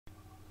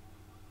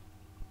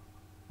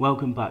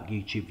Welcome back,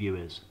 YouTube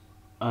viewers.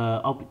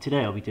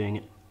 Today I'll be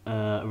doing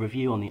a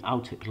review on the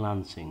Altec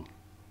Lansing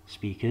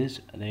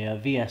speakers. They are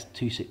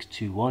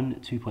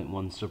VS2621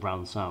 2.1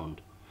 surround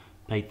sound.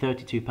 Paid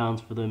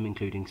 £32 for them,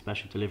 including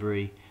special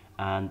delivery,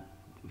 and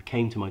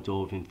came to my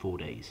door within 4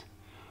 days.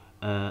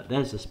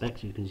 There's the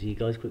specs, you can see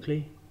guys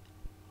quickly.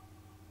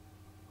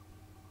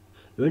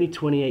 They're only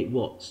 28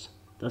 watts,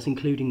 that's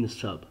including the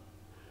sub.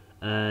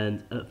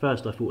 And at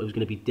first I thought I was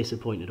going to be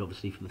disappointed,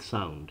 obviously, for the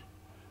sound.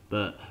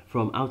 But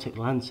from Altec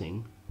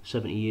Lansing,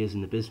 70 years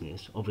in the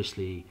business,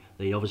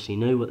 they obviously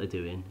know what they're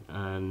doing,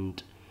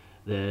 and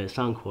their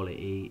sound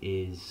quality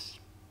is,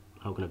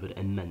 how can I put it,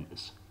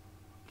 immense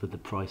for the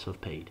price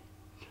I've paid.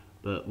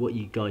 But what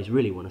you guys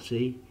really want to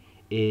see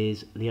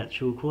is the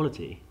actual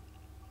quality.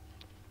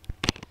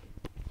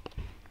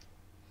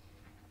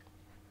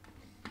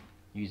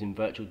 Using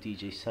Virtual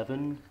DJ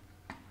 7.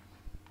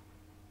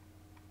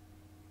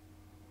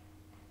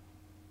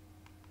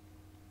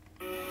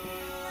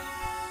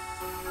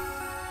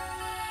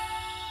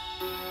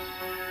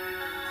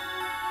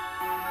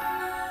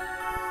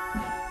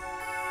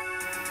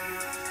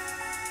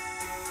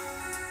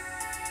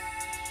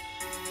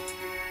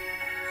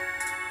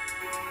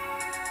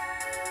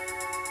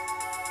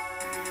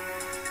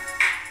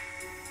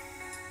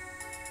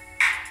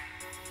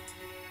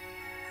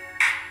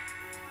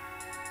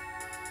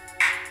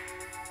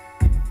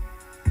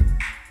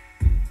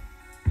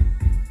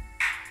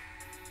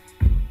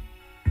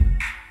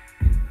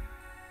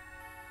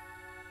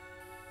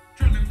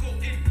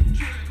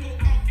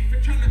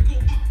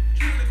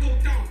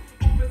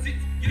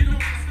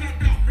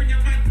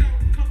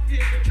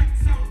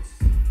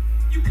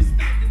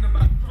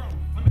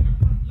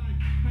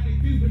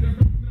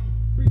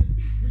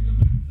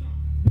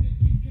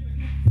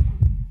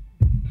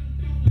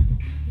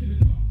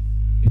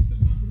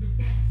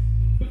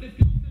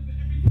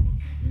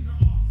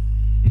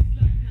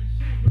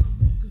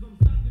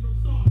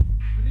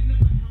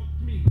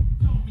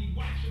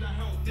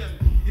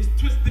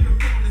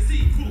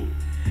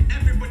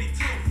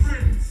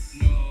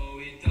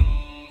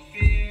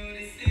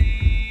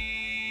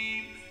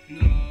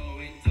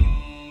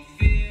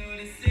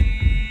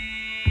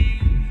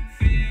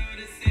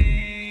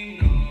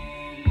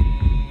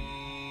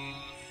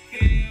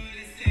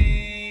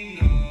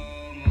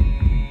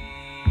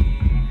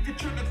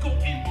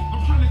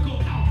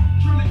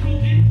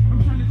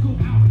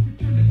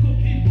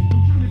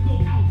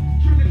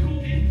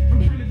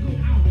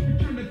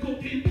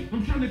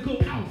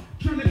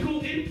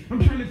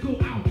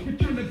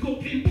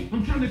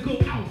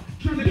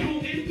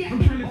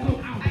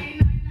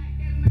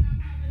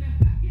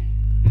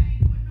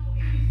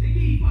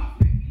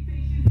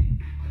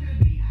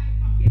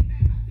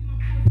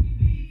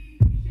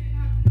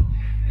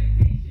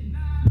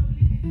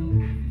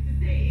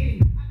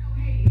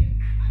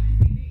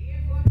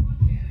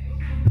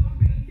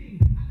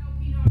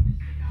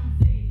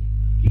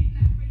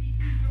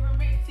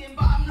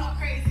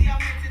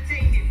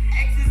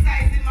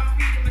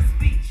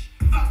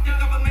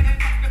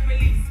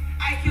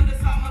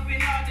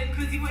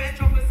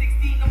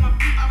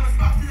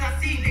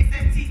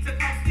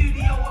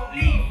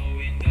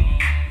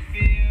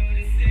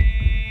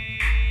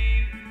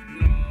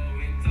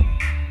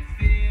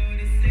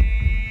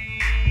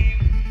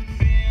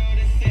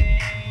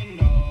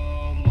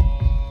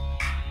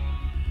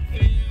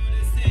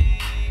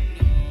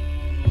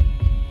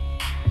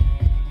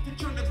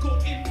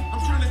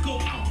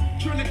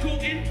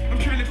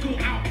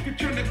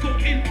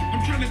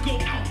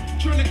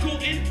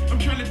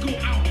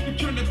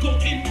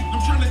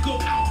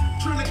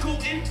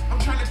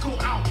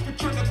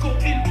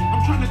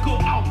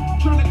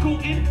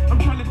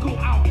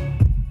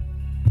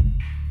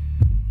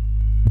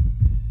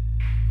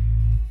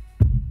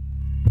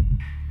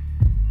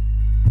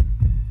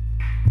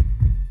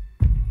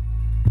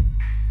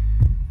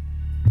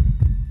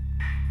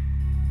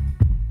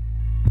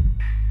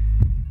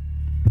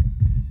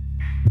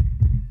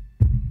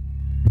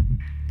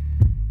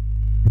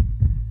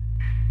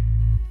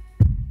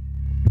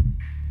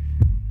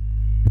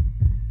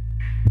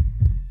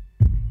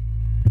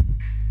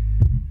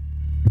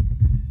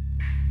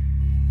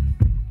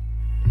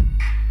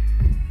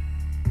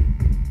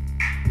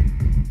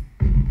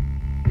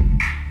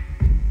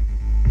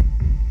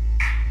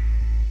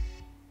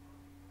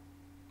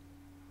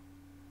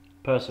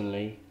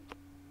 Personally,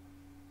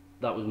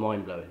 that was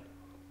mind-blowing.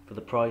 For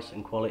the price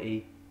and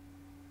quality,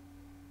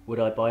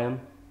 would I buy them?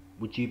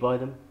 Would you buy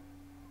them?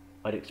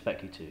 I'd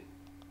expect you to.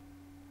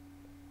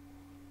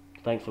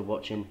 Thanks for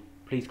watching.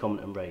 Please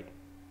comment and rate.